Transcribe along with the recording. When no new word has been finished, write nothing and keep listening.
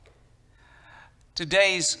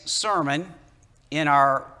Today's sermon in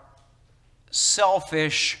our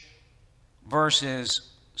selfish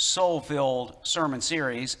versus soul-filled sermon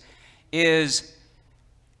series is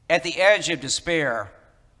at the edge of despair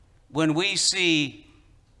when we see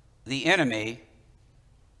the enemy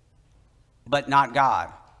but not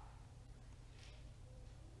God.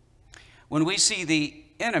 When we see the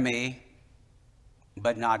enemy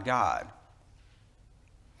but not God.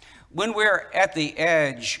 When we're at the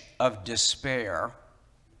edge of despair,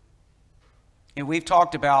 and we've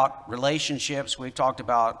talked about relationships, we've talked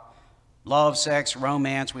about love, sex,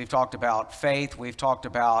 romance, we've talked about faith, we've talked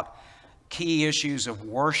about key issues of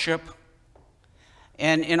worship.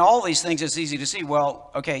 And in all these things, it's easy to see, well,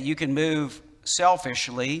 okay, you can move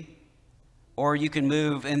selfishly, or you can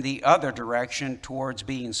move in the other direction towards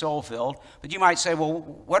being soul-filled. But you might say, well,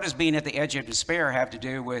 what does being at the edge of despair have to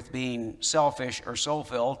do with being selfish or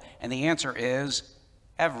soul-filled? And the answer is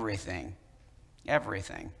everything.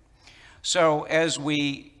 Everything. So as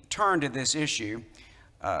we turn to this issue,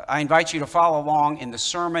 I invite you to follow along in the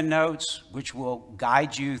sermon notes, which will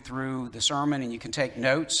guide you through the sermon, and you can take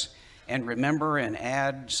notes and remember and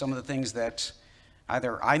add some of the things that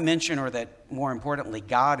either I mention or that, more importantly,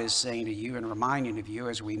 God is saying to you and reminding of you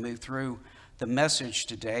as we move through the message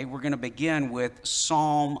today. We're going to begin with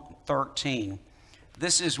Psalm 13.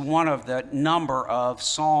 This is one of the number of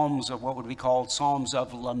psalms of what would be called psalms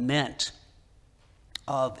of lament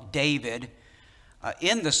of David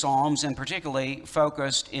in the Psalms, and particularly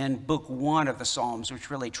focused in Book 1 of the Psalms, which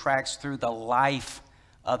really tracks through the life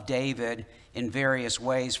of David in various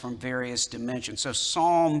ways from various dimensions. So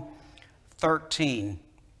Psalm 13.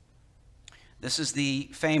 This is the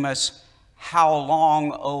famous "How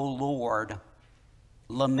long, O Lord?"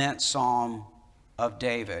 lament psalm of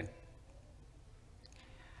David.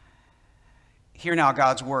 Hear now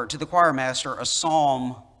God's word. To the choir master, a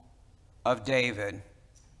psalm of David.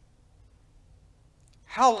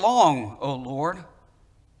 How long, O Lord?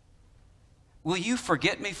 Will you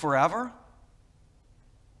forget me forever?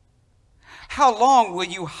 How long will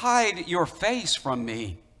you hide your face from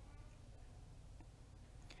me?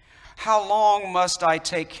 How long must I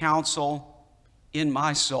take counsel in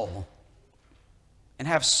my soul and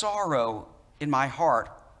have sorrow in my heart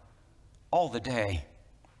all the day?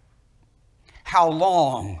 How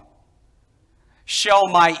long shall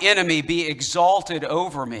my enemy be exalted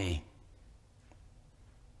over me?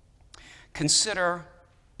 Consider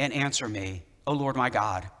and answer me, O Lord my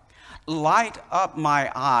God. Light up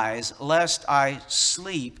my eyes, lest I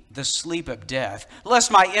sleep the sleep of death, lest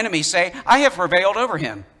my enemy say, I have prevailed over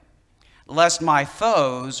him. Lest my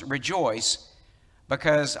foes rejoice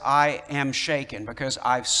because I am shaken, because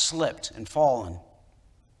I've slipped and fallen.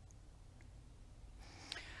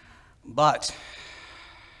 But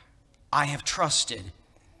I have trusted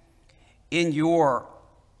in your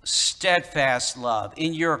steadfast love,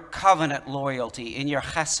 in your covenant loyalty, in your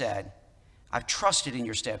chesed. I've trusted in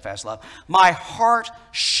your steadfast love. My heart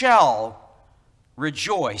shall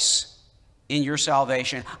rejoice in your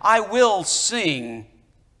salvation. I will sing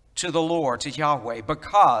to the Lord, to Yahweh,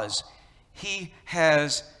 because he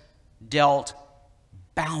has dealt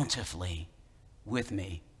bountifully with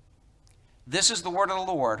me. This is the word of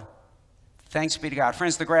the Lord. Thanks be to God.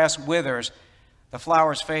 Friends, the grass withers, the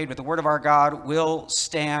flowers fade, but the word of our God will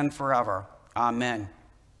stand forever. Amen.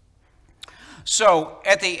 So,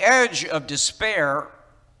 at the edge of despair,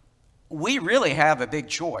 we really have a big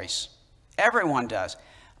choice. Everyone does.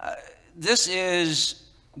 This is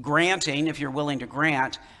granting, if you're willing to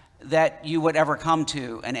grant, that you would ever come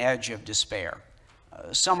to an edge of despair.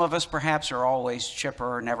 Some of us perhaps are always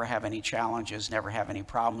chipper, never have any challenges, never have any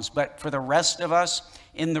problems. But for the rest of us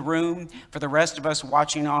in the room, for the rest of us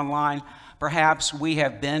watching online, perhaps we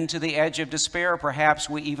have been to the edge of despair.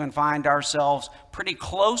 Perhaps we even find ourselves pretty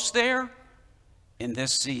close there in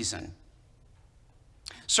this season.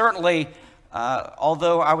 Certainly,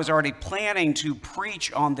 although I was already planning to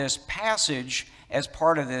preach on this passage as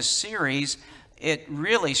part of this series, it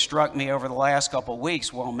really struck me over the last couple of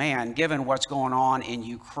weeks, well, man, given what's going on in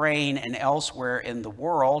Ukraine and elsewhere in the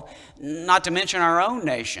world, not to mention our own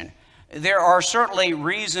nation, there are certainly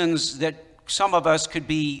reasons that some of us could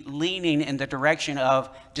be leaning in the direction of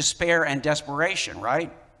despair and desperation,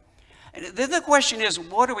 right? Then the question is,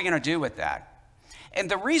 what are we going to do with that? And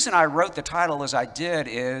the reason I wrote the title as I did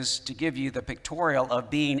is to give you the pictorial of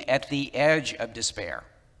being at the edge of despair.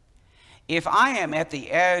 If I am at the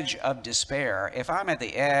edge of despair, if I'm at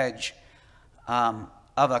the edge of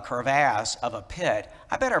a crevasse, of a pit,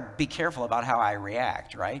 I better be careful about how I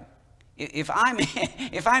react, right? If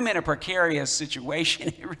I'm in a precarious situation,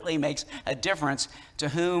 it really makes a difference to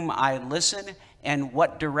whom I listen and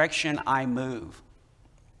what direction I move.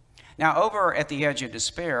 Now, over at the edge of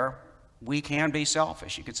despair, we can be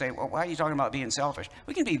selfish. You could say, well, why are you talking about being selfish?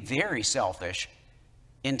 We can be very selfish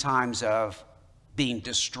in times of being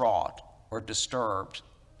distraught or disturbed.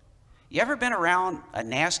 You ever been around a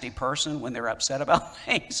nasty person when they're upset about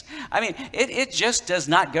things? I mean, it just does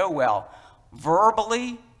not go well.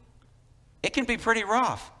 Verbally, it can be pretty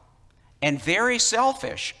rough and very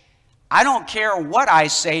selfish. I don't care what I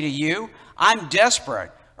say to you. I'm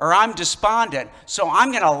desperate or I'm despondent, so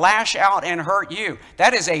I'm going to lash out and hurt you.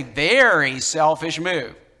 That is a very selfish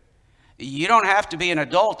move. You don't have to be an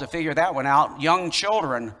adult to figure that one out. Young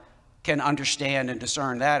children can understand and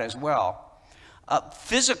discern that as well.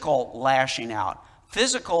 Physical lashing out,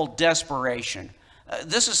 physical desperation.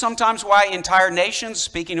 This is sometimes why entire nations,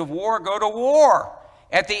 speaking of war, go to war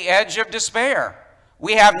at the edge of despair.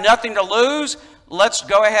 We have nothing to lose. Let's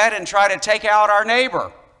go ahead and try to take out our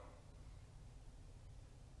neighbor.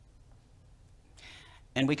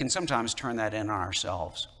 And we can sometimes turn that in on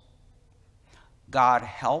ourselves. God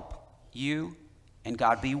help you, and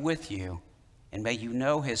God be with you, and may you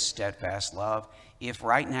know his steadfast love. If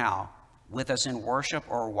right now, with us in worship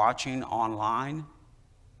or watching online,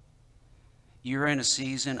 you're in a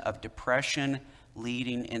season of depression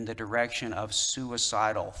leading in the direction of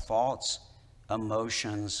suicidal thoughts,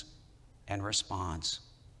 emotions, and response.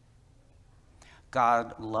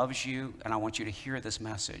 God loves you, and I want you to hear this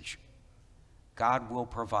message. God will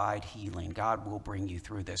provide healing. God will bring you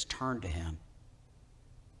through this. Turn to him.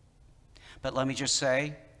 But let me just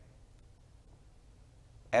say,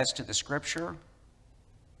 as to the scripture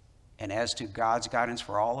and as to God's guidance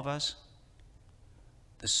for all of us,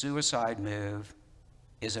 the suicide move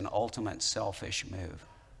is an ultimate selfish move.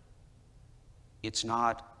 It's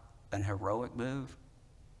not an heroic move.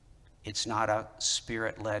 It's not a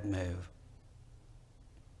spirit-led move.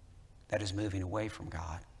 That is moving away from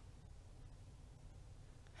God.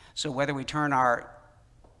 So whether we turn our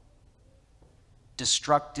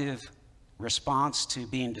destructive response to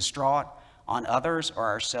being distraught on others or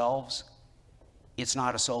ourselves, it's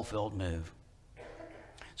not a soul-filled move.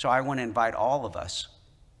 So I want to invite all of us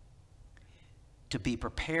to be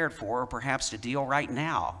prepared for, or perhaps to deal right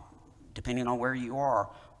now, depending on where you are,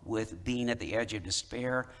 with being at the edge of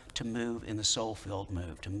despair, to move in the soul-filled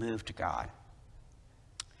move, to move to God.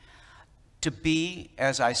 To be,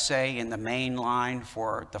 as I say in the main line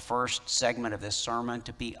for the first segment of this sermon,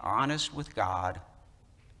 to be honest with God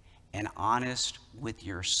and honest with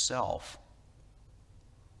yourself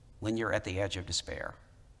when you're at the edge of despair.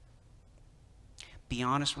 Be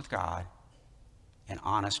honest with God and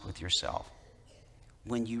honest with yourself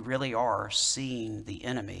when you really are seeing the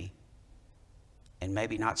enemy and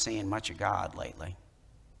maybe not seeing much of God lately.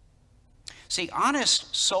 See,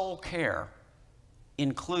 honest soul care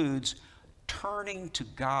includes turning to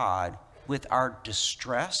God with our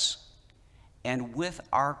distress and with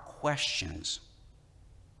our questions.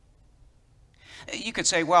 You could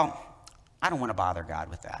say, well, I don't want to bother God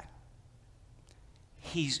with that.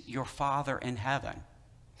 He's your Father in heaven.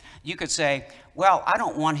 You could say, well, I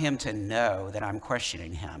don't want him to know that I'm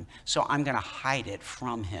questioning him, so I'm going to hide it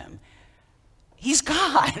from him. He's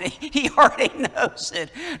God. He already knows it.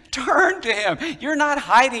 Turn to him. You're not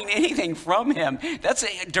hiding anything from him. That's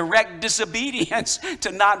a direct disobedience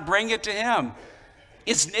to not bring it to him.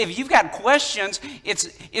 If you've got questions,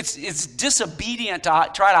 it's disobedient to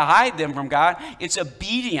try to hide them from God. It's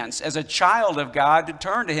obedience as a child of God to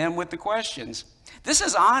turn to him with the questions. This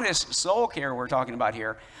is honest soul care we're talking about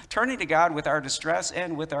here. Turning to God with our distress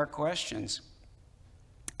and with our questions.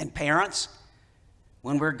 And parents,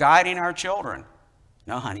 when we're guiding our children,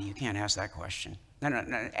 no, honey, you can't ask that question. No.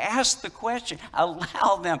 Ask the question.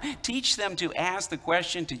 Allow them. Teach them to ask the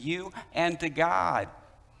question to you and to God,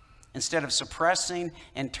 instead of suppressing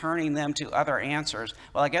and turning them to other answers.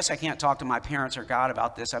 Well, I guess I can't talk to my parents or God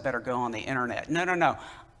about this. I better go on the internet. No.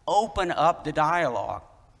 Open up the dialogue.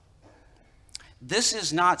 This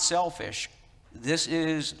is not selfish. This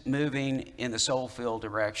is moving in the soul-filled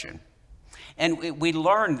direction. And we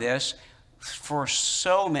learn this for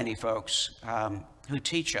so many folks who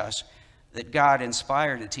teach us, that God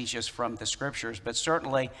inspired to teach us from the scriptures. But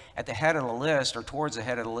certainly at the head of the list, or towards the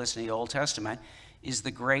head of the list in the Old Testament, is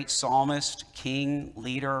the great psalmist, king,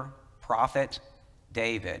 leader, prophet,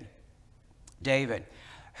 David. David,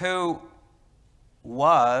 who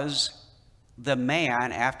was the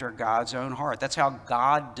man after God's own heart. That's how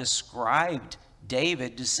God described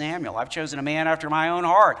David to Samuel. I've chosen a man after my own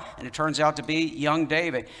heart. And it turns out to be young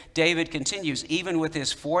David. David continues, even with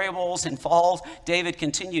his foibles and falls, David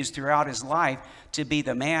continues throughout his life to be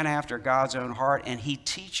the man after God's own heart. And he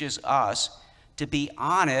teaches us to be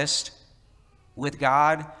honest with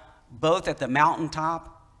God, both at the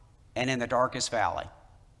mountaintop and in the darkest valley.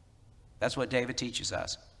 That's what David teaches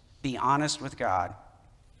us. Be honest with God.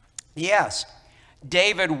 Yes,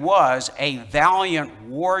 David was a valiant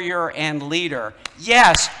warrior and leader.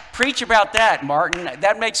 Yes, preach about that, Martin.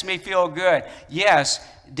 That makes me feel good. Yes,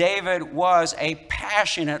 David was a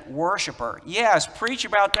passionate worshiper. Yes, preach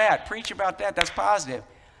about that. Preach about that. That's positive.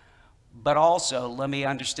 But also, let me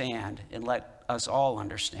understand and let us all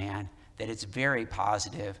understand that it's very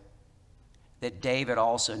positive that David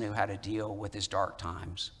also knew how to deal with his dark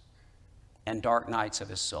times and dark nights of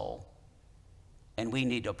his soul. And we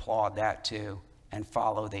need to applaud that too and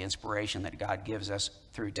follow the inspiration that God gives us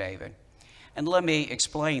through David. And let me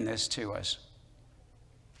explain this to us.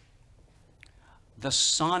 The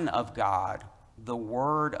Son of God, the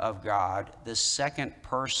Word of God, the second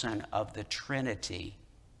person of the Trinity,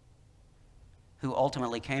 who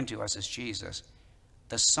ultimately came to us as Jesus,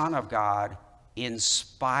 the Son of God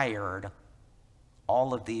inspired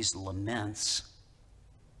all of these laments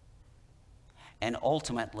and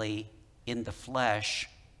ultimately in the flesh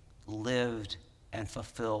lived and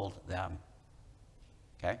fulfilled them.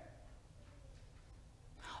 Okay?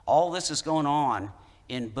 All this is going on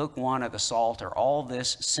in Book 1 of the Psalter, all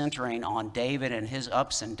this centering on David and his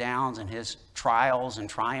ups and downs and his trials and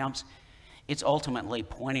triumphs. It's ultimately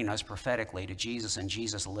pointing us prophetically to Jesus, and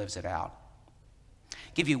Jesus lives it out.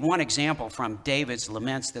 Give you one example from David's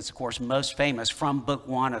laments that's, of course, most famous from Book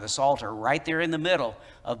 1 of the Psalter, right there in the middle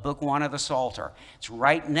of Book 1 of the Psalter. It's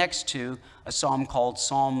right next to a psalm called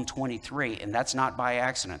Psalm 23, and that's not by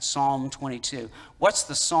accident. Psalm 22. What's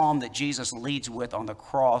the psalm that Jesus leads with on the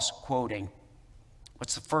cross quoting?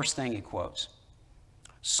 What's the first thing he quotes?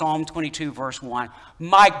 Psalm 22, verse 1.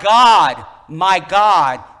 My God,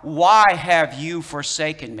 why have you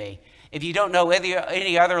forsaken me? If you don't know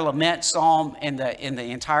any other lament psalm in the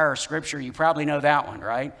entire scripture, you probably know that one,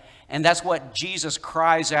 right? And that's what Jesus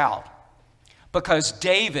cries out. Because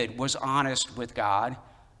David was honest with God,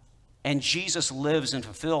 and Jesus lives and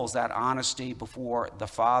fulfills that honesty before the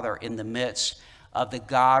Father in the midst of the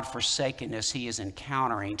God-forsakenness he is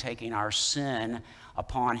encountering, taking our sin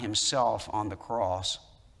upon himself on the cross.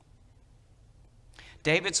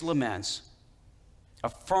 David's laments,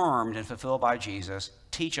 affirmed and fulfilled by Jesus,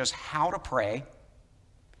 teach us how to pray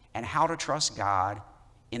and how to trust God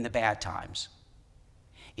in the bad times.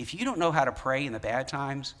 If you don't know how to pray in the bad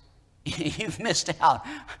times, you've missed out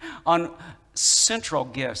on central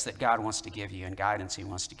gifts that God wants to give you and guidance he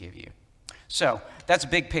wants to give you. So that's a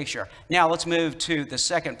big picture. Now let's move to the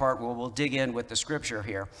second part where we'll dig in with the scripture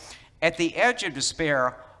here. At the edge of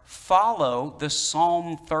despair, follow the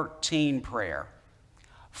Psalm 13 prayer,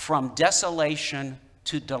 from desolation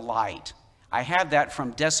to delight. I have that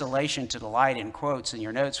from desolation to delight in quotes in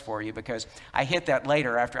your notes for you because I hit that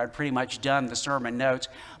later after I'd pretty much done the sermon notes.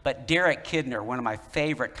 But Derek Kidner, one of my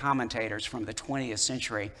favorite commentators from the 20th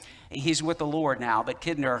century, he's with the Lord now, but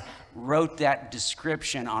Kidner wrote that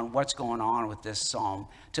description on what's going on with this psalm,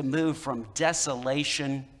 to move from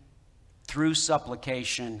desolation through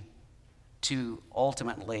supplication to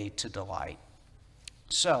ultimately to delight.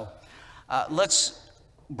 So let's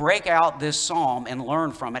break out this psalm and learn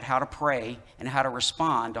from it how to pray and how to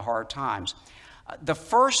respond to hard times. The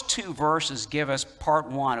first two verses give us part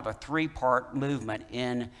one of a three-part movement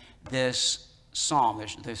in this psalm.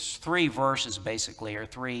 There's three verses basically, or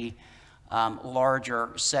three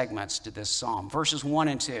larger segments to this psalm. Verses 1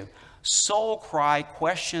 and 2, soul cry,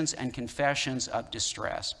 questions and confessions of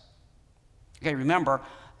distress. Okay, remember,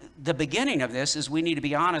 the beginning of this is we need to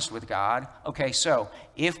be honest with God. Okay, so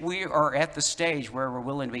if we are at the stage where we're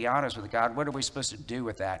willing to be honest with God, what are we supposed to do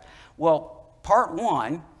with that? Well, part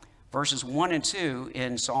 1, verses 1 and 2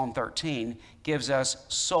 in Psalm 13 gives us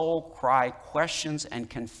soul cry, questions and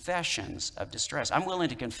confessions of distress. I'm willing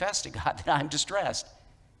to confess to God that I'm distressed,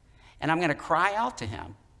 and I'm going to cry out to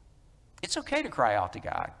him. It's okay to cry out to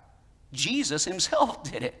God. Jesus himself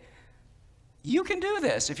did it. You can do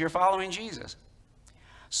this if you're following Jesus.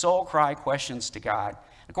 Soul cry, questions to God.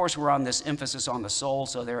 Of course, we're on this emphasis on the soul,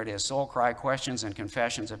 so there it is. Soul cry, questions, and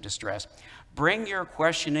confessions of distress. Bring your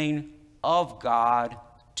questioning of God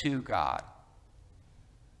to God.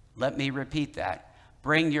 Let me repeat that.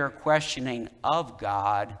 Bring your questioning of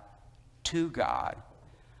God to God.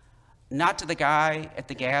 Not to the guy at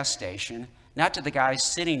the gas station, not to the guy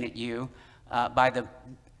sitting at you by the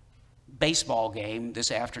baseball game this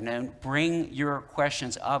afternoon. Bring your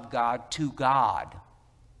questions of God to God.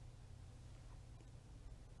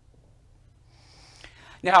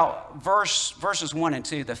 Now, verses 1 and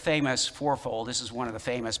 2, the famous fourfold, this is one of the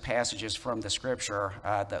famous passages from the scripture,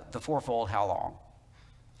 the fourfold, how long?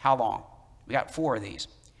 How long? We got 4 of these.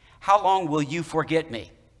 How long will you forget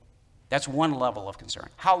me? That's one level of concern.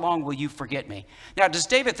 How long will you forget me? Now, does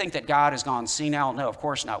David think that God has gone senile? No, of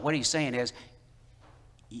course not. What he's saying is,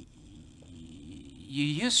 you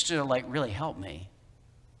used to really help me,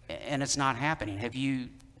 and it's not happening.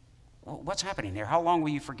 What's happening there? How long will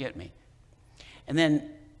you forget me? And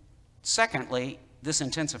then, secondly, this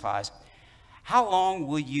intensifies. How long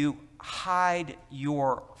will you hide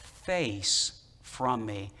your face from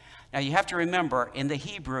me? Now, you have to remember, in the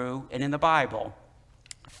Hebrew and in the Bible,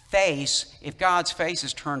 face, if God's face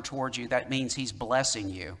is turned towards you, that means he's blessing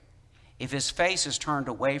you. If his face is turned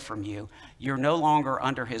away from you, you're no longer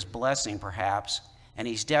under his blessing, perhaps, and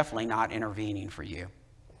he's definitely not intervening for you.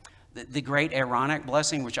 The great Aaronic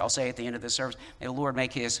blessing, which I'll say at the end of this service, may the Lord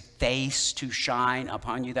make his face to shine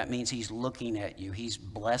upon you. That means he's looking at you. He's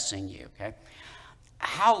blessing you, okay?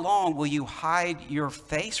 How long will you hide your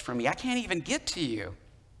face from me? I can't even get to you.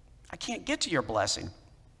 I can't get to your blessing.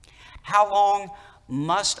 How long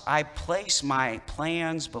must I place my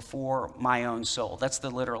plans before my own soul? That's the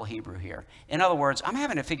literal Hebrew here. In other words, I'm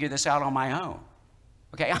having to figure this out on my own.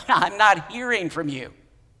 Okay, I'm not hearing from you.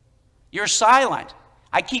 You're silent.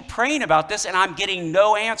 I keep praying about this and I'm getting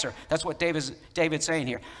no answer. That's what David's saying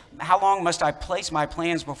here. How long must I place my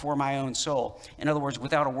plans before my own soul? In other words,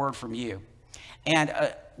 without a word from you. And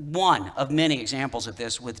one of many examples of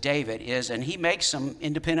this with David is, and he makes some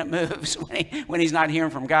independent moves when he's not hearing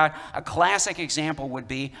from God. A classic example would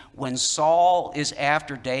be when Saul is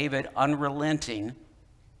after David, unrelenting.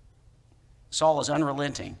 Saul is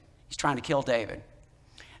unrelenting. He's trying to kill David.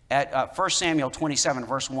 At 1 Samuel 27,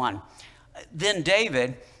 verse 1, then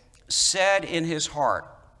David said in his heart,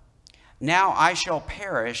 now I shall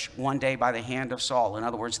perish one day by the hand of Saul. In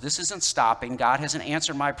other words, this isn't stopping. God hasn't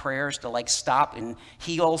answered my prayers to stop and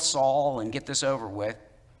heal Saul and get this over with.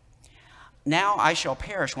 Now I shall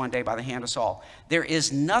perish one day by the hand of Saul. There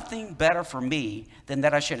is nothing better for me than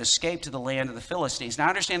that I should escape to the land of the Philistines. Now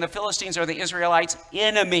understand, the Philistines are the Israelites'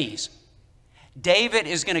 enemies. David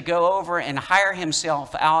is going to go over and hire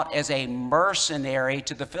himself out as a mercenary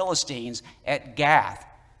to the Philistines at Gath.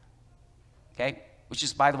 Okay? Which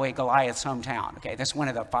is, by the way, Goliath's hometown. Okay, that's one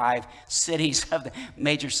of the 5 cities of the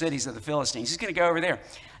major cities of the Philistines. He's going to go over there.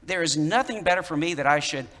 There is nothing better for me that I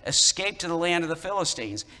should escape to the land of the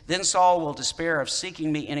Philistines. Then Saul will despair of seeking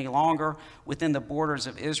me any longer within the borders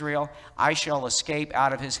of Israel. I shall escape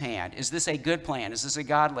out of his hand. Is this a good plan? Is this a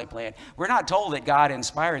godly plan? We're not told that God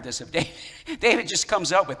inspired this of David. David just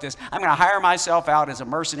comes up with this. I'm going to hire myself out as a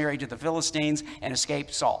mercenary to the Philistines and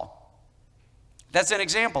escape Saul. That's an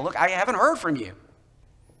example. Look, I haven't heard from you.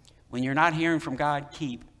 When you're not hearing from God,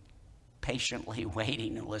 keep patiently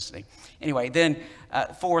waiting and listening. Anyway, then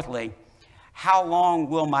fourthly, how long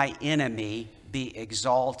will my enemy be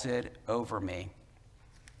exalted over me?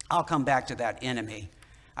 I'll come back to that enemy.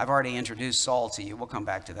 I've already introduced Saul to you. We'll come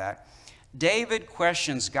back to that. David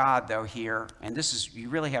questions God, though, here, and you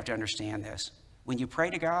really have to understand this. When you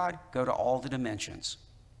pray to God, go to all the dimensions.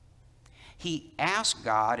 He asks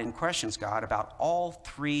God and questions God about all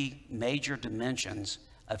 3 major dimensions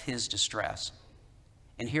of his distress.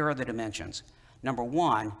 And here are the dimensions. Number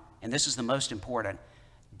 1, and this is the most important,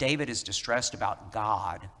 David is distressed about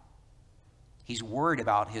God. He's worried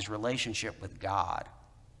about his relationship with God.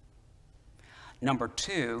 Number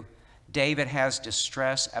 2, David has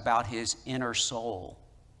distress about his inner soul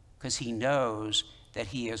because he knows that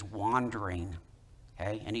he is wandering,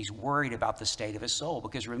 okay? And he's worried about the state of his soul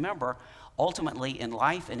because remember, ultimately in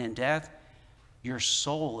life and in death, your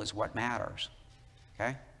soul is what matters.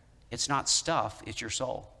 Okay? It's not stuff, it's your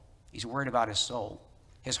soul. He's worried about his soul,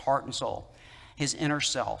 his heart and soul, his inner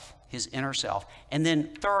self. And then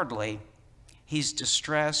thirdly, he's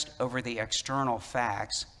distressed over the external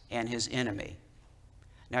facts and his enemy.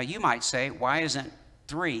 Now you might say, why isn't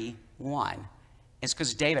 3 1? It's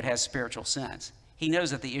because David has spiritual sense. He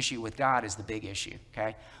knows that the issue with God is the big issue,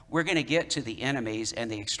 okay? We're going to get to the enemies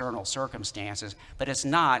and the external circumstances, but it's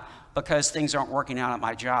not because things aren't working out at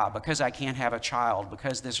my job, because I can't have a child,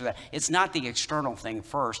 because this or that. It's not the external thing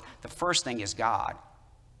first. The first thing is God.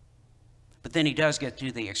 But then he does get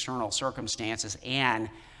to the external circumstances and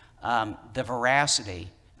the veracity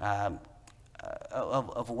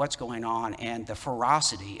of what's going on and the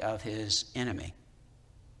ferocity of his enemy.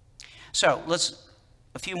 So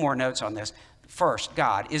a few more notes on this. First,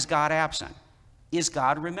 God. Is God absent? Is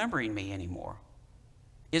God remembering me anymore?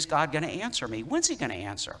 Is God going to answer me? When's he going to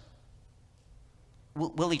answer?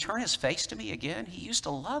 Will he turn his face to me again? He used to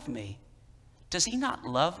love me. Does he not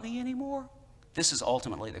love me anymore? This is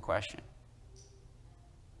ultimately the question.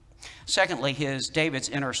 Secondly, David's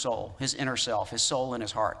inner soul, his inner self, his soul and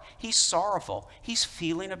his heart. He's sorrowful. He's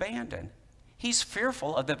feeling abandoned. He's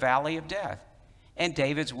fearful of the valley of death. And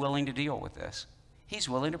David's willing to deal with this. He's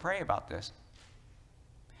willing to pray about this.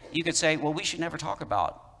 You could say, well, we should never talk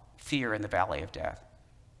about fear in the valley of death.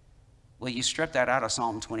 Well, you strip that out of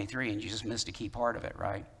Psalm 23 and you just missed a key part of it,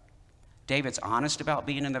 right? David's honest about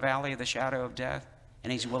being in the valley of the shadow of death,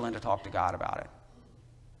 and he's willing to talk to God about it.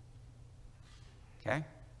 Okay?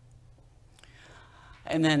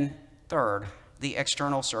 And then third, the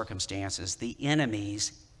external circumstances, the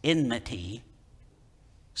enemy's enmity,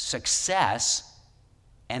 success,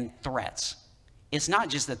 and threats. It's not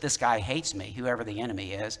just that this guy hates me, whoever the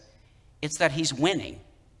enemy is. It's that he's winning.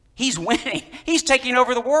 He's winning. He's taking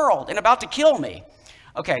over the world and about to kill me.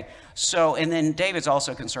 Okay, so, and then David's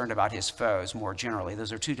also concerned about his foes more generally.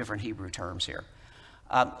 Those are two different Hebrew terms here.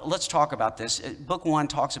 Let's talk about this. Book 1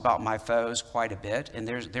 talks about my foes quite a bit, and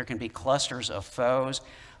there can be clusters of foes,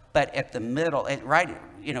 but at the middle,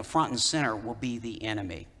 front and center will be the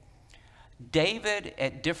enemy. David,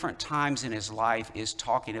 at different times in his life, is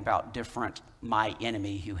talking about different my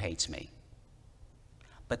enemy who hates me.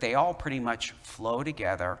 But they all pretty much flow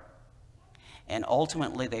together, and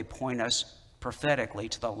ultimately they point us prophetically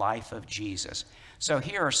to the life of Jesus. So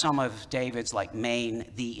here are some of David's main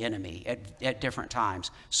the enemy at different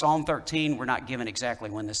times. Psalm 13, we're not given exactly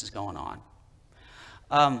when this is going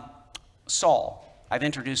on. Saul, I've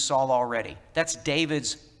introduced Saul already. That's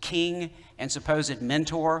David's king and supposed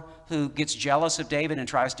mentor who gets jealous of David and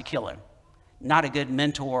tries to kill him. Not a good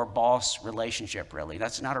mentor-boss relationship, really.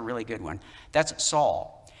 That's not a really good one. That's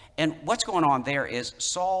Saul. And what's going on there is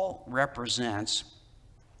Saul represents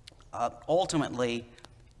ultimately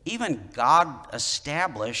even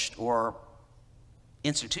God-established or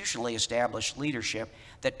institutionally established leadership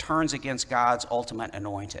that turns against God's ultimate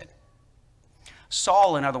anointed.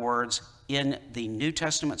 Saul, in other words, in the New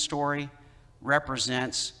Testament story,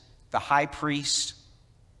 represents the high priest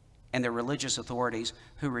and the religious authorities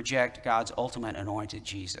who reject God's ultimate anointed,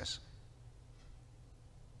 Jesus.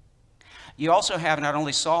 You also have not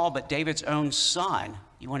only Saul, but David's own son.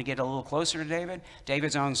 You want to get a little closer to David?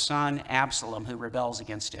 David's own son, Absalom, who rebels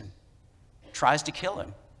against him. Tries to kill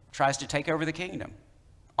him. Tries to take over the kingdom.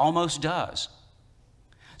 Almost does.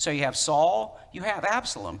 So you have Saul, you have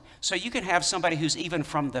Absalom. So you can have somebody who's even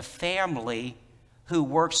from the family who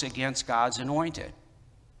works against God's anointed.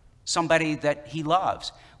 Somebody that he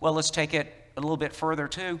loves. Well, let's take it a little bit further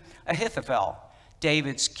too. Ahithophel,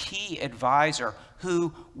 David's key advisor, who,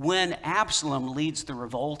 when Absalom leads the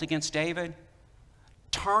revolt against David,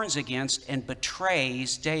 turns against and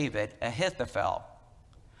betrays David, Ahithophel.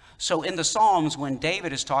 So in the Psalms, when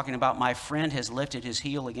David is talking about my friend has lifted his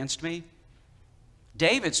heel against me,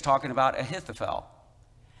 David's talking about Ahithophel.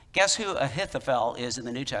 Guess who Ahithophel is in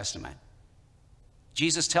the New Testament?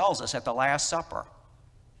 Jesus tells us at the Last Supper.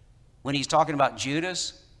 When he's talking about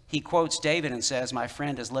Judas, he quotes David and says, my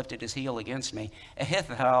friend has lifted his heel against me.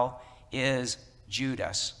 Ahithophel is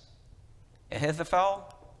Judas.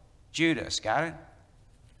 Ahithophel, Judas. Got it?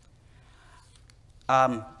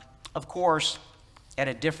 Of course, at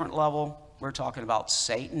a different level, we're talking about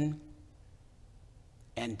Satan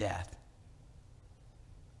and death.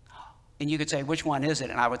 And you could say, which one is it?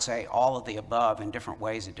 And I would say all of the above in different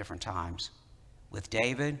ways at different times. With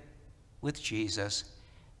David, with Jesus,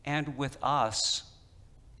 and with us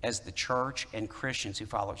as the church and Christians who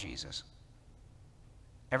follow Jesus.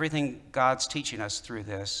 Everything God's teaching us through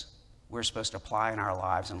this, we're supposed to apply in our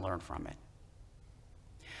lives and learn from it.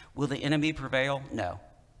 Will the enemy prevail? No.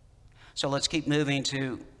 So let's keep moving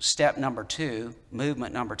to step number 2,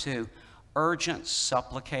 movement number 2, urgent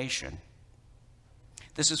supplication.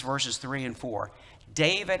 This is verses 3 and 4.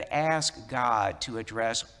 David asked God to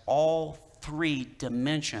address all 3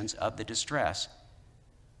 dimensions of the distress.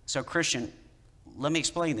 So, Christian, let me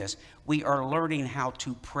explain this. We are learning how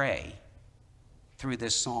to pray through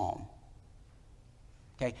this psalm.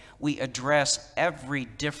 Okay? We address every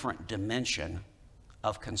different dimension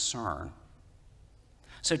of concern.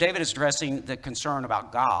 So David is addressing the concern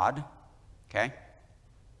about God, okay?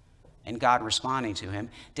 And God responding to him.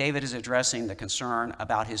 David is addressing the concern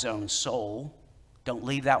about his own soul. Don't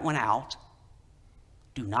leave that one out.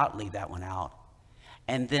 Do not leave that one out.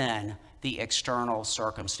 And then the external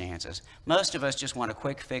circumstances. Most of us just want a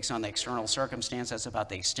quick fix on the external circumstances about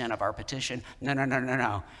the extent of our petition.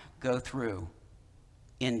 No. Go through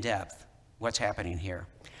in depth what's happening here.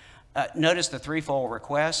 Notice the threefold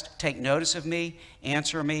request. Take notice of me,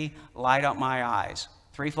 answer me, light up my eyes.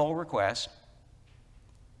 Threefold request.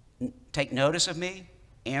 Take notice of me,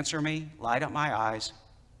 answer me, light up my eyes.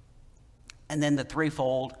 And then the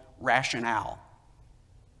threefold rationale.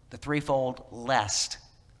 The threefold lest,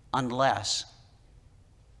 unless.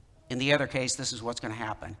 In the other case, this is what's going to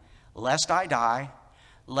happen. lest I die,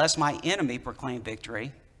 lest my enemy proclaim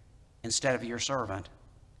victory instead of your servant,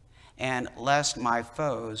 and lest my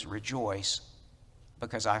foes rejoice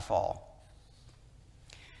because I fall.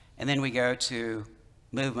 And then we go to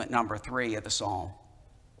movement number 3 of the psalm.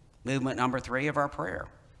 Movement number 3 of our prayer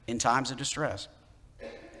in times of distress.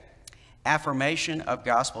 Affirmation of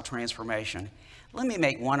gospel transformation. Let me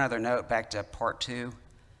make one other note back to part 2.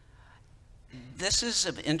 This is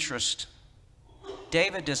of interest.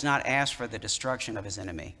 David does not ask for the destruction of his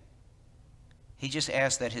enemy. He just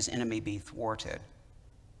asks that his enemy be thwarted,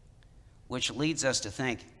 which leads us to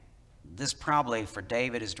think this probably for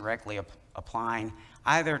David is directly applying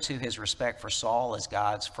either to his respect for Saul as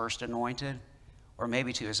God's first anointed, or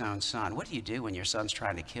maybe to his own son. What do you do when your son's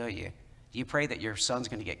trying to kill you? Do you pray that your son's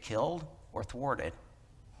going to get killed or thwarted?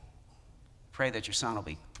 Pray that your son will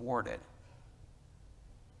be thwarted.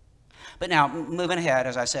 But now, moving ahead,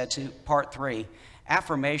 as I said, to part 3,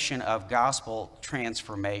 affirmation of gospel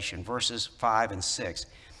transformation, verses 5 and 6.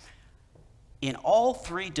 In all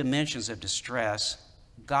 3 dimensions of distress,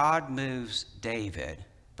 God moves David,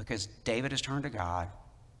 because David has turned to God,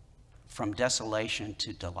 from desolation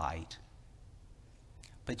to delight.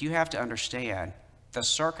 But you have to understand, the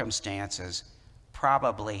circumstances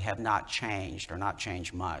probably have not changed, or not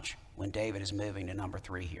changed much, when David is moving to number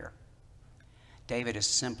 3 here. David is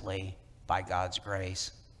simply, by God's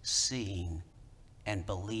grace, seeing and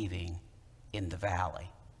believing in the valley.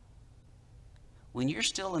 When you're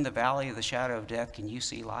still in the valley of the shadow of death, can you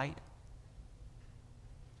see light?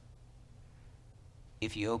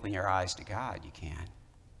 If you open your eyes to God, you can.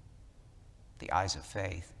 The eyes of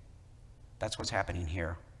faith. That's what's happening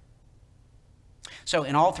here. So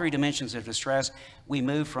in all 3 dimensions of distress, we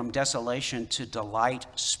move from desolation to delight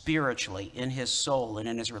spiritually in his soul and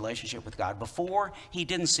in his relationship with God. Before, he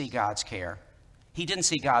didn't see God's care. He didn't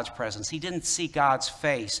see God's presence. He didn't see God's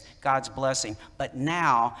face, God's blessing. But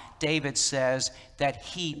now, David says that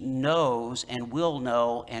he knows and will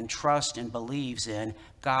know and trusts and believes in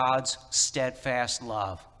God's steadfast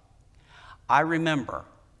love. I remember,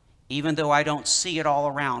 even though I don't see it all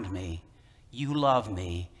around me, you love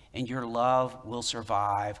me, and your love will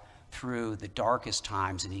survive through the darkest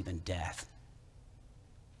times and even death.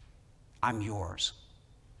 I'm yours,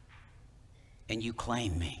 and you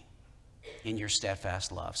claim me in your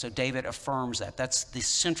steadfast love. So David affirms that. That's the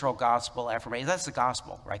central gospel affirmation. That's the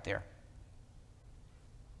gospel right there.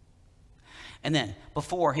 And then,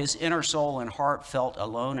 before, his inner soul and heart felt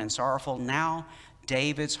alone and sorrowful. Now,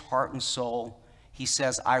 David's heart and soul, he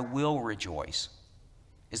says, I will rejoice.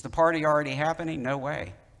 Is the party already happening? No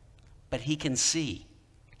way. But he can see,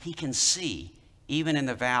 even in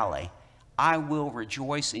the valley, I will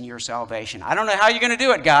rejoice in your salvation. I don't know how you're going to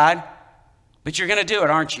do it, God, but you're going to do it,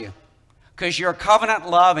 aren't you? Because your covenant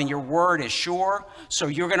love and your word is sure, so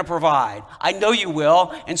you're going to provide. I know you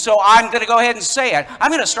will, and so I'm going to go ahead and say it.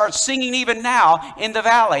 I'm going to start singing even now in the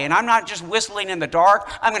valley, and I'm not just whistling in the dark.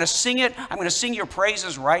 I'm going to sing it. I'm going to sing your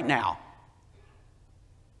praises right now.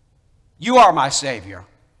 You are my Savior,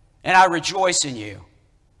 and I rejoice in you.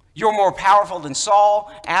 You're more powerful than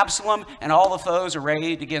Saul, Absalom, and all the foes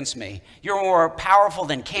arrayed against me. You're more powerful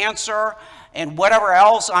than cancer and whatever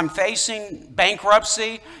else I'm facing,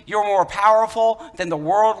 bankruptcy. You're more powerful than the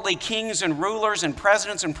worldly kings and rulers and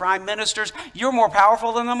presidents and prime ministers. You're more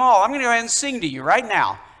powerful than them all. I'm going to go ahead and sing to you right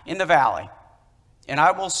now in the valley. And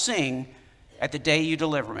I will sing at the day you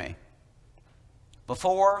deliver me.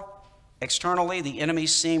 Before, externally, the enemy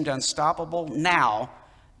seemed unstoppable. Now,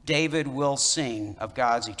 David will sing of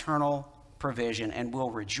God's eternal provision and will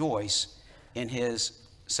rejoice in his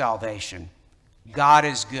salvation. God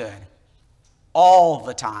is good all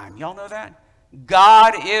the time. Y'all know that?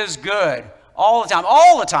 God is good all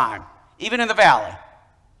the time, even in the valley,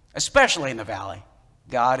 especially in the valley.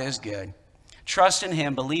 God is good. Trust in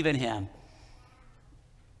him, believe in him.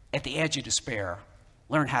 At the edge of despair,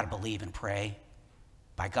 learn how to believe and pray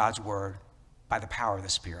by God's word, by the power of the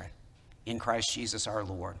Spirit. In Christ Jesus our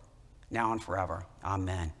Lord, now and forever.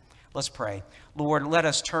 Amen. Let's pray. Lord, let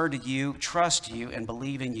us turn to you, trust you, and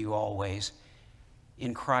believe in you always.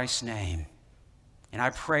 In Christ's name. And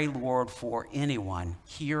I pray, Lord, for anyone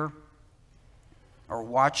here or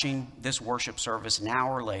watching this worship service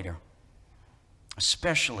now or later,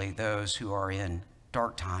 especially those who are in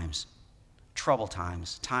dark times, troubled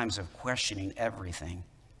times, times of questioning everything,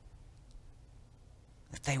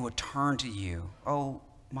 that they would turn to you. Oh,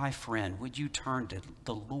 my friend, would you turn to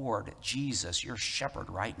the Lord Jesus, your shepherd,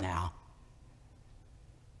 right now?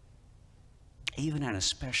 Even and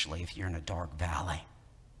especially if you're in a dark valley,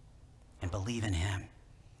 and believe in him.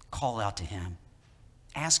 Call out to him.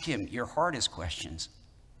 Ask him your hardest questions.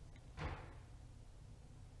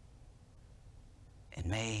 and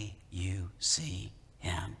may you see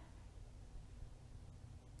him,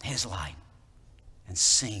 his light, and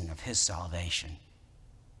sing of his salvation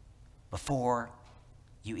before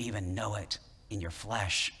you even know it in your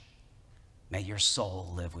flesh. May your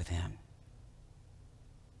soul live with him.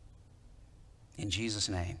 In Jesus'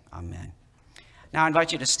 name, amen. Now I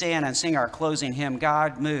invite you to stand and sing our closing hymn,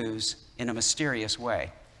 God Moves in a Mysterious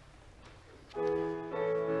Way.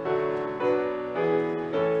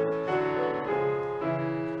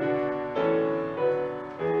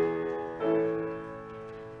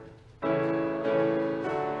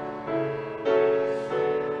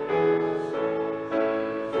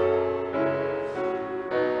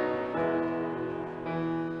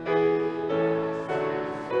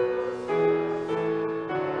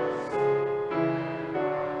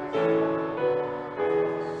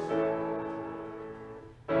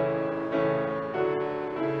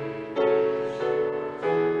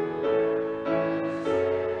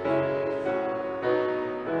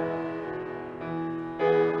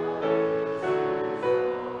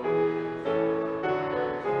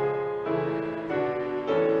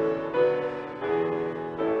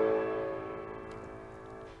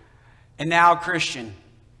 And now, Christian,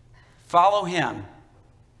 follow him.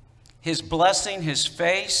 His blessing, his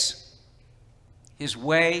face, his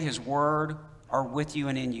way, his word are with you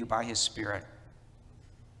and in you by his Spirit.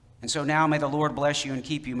 And so now may the Lord bless you and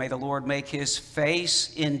keep you. May the Lord make his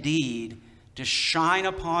face indeed to shine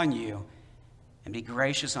upon you and be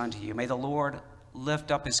gracious unto you. May the Lord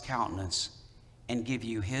lift up his countenance and give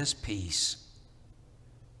you his peace,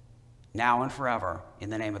 now and forever,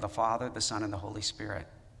 in the name of the Father, the Son, and the Holy Spirit.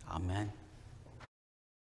 Amen.